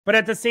But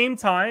at the same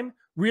time,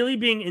 really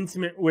being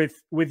intimate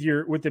with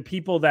the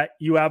people that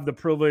you have the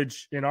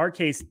privilege, in our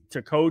case,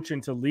 to coach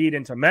and to lead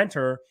and to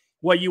mentor,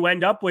 what you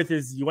end up with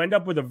is you end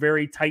up with a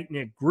very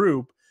tight-knit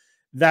group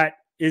that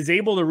is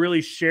able to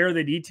really share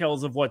the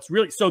details of what's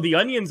really, so the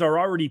onions are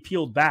already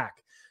peeled back,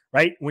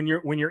 right? When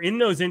you're in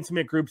those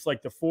intimate groups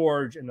like the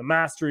Forge and the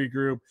Mastery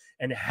group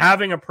and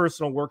having a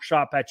personal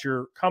workshop at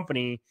your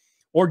company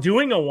or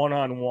doing a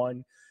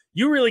one-on-one,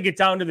 you really get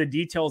down to the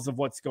details of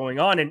what's going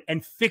on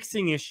and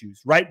fixing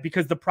issues, right?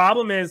 Because the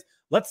problem is,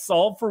 let's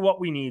solve for what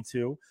we need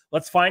to.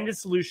 Let's find a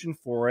solution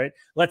for it.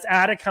 Let's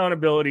add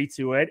accountability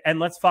to it, and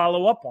let's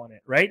follow up on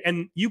it, right?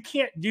 And you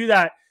can't do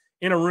that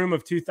in a room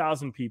of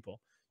 2,000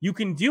 people. You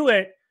can do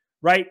it,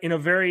 right, in a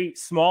very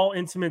small,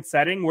 intimate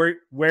setting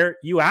where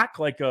you act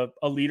like a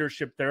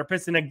leadership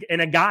therapist and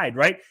a guide,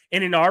 right?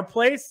 And in our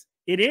place,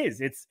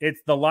 it's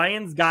the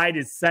Lions Guide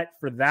is set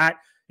for that.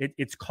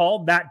 It's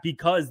called that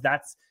because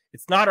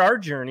it's not our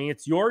journey,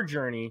 it's your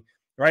journey,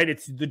 right?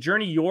 It's the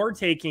journey you're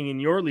taking in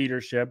your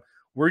leadership.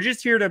 We're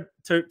just here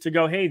to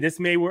go, hey, this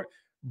may work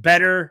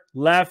better,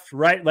 left,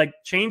 right, like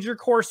change your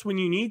course when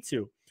you need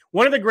to.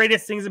 One of the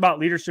greatest things about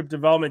leadership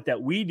development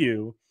that we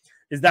do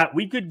is that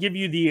we could give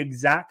you the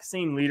exact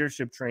same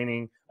leadership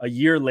training a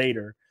year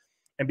later.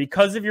 And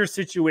because of your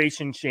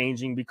situation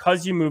changing,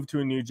 because you moved to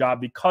a new job,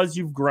 because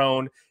you've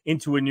grown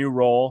into a new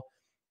role,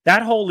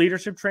 that whole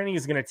leadership training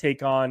is going to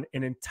take on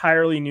an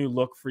entirely new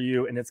look for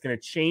you, and it's going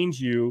to change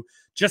you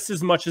just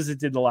as much as it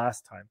did the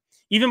last time.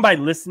 Even by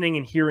listening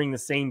and hearing the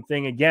same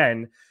thing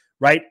again,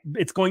 right?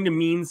 It's going to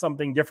mean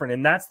something different.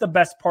 And that's the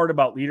best part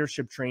about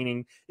leadership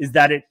training, is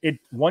that it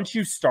once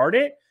you start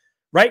it,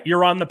 right,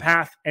 you're on the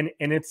path, and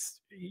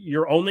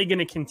you're only going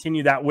to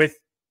continue that with,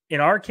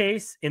 in our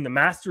case, in the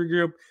mastery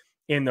group,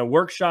 in the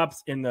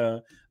workshops, in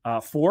the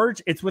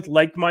Forge, it's with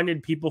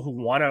like-minded people who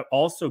want to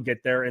also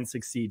get there and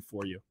succeed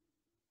for you.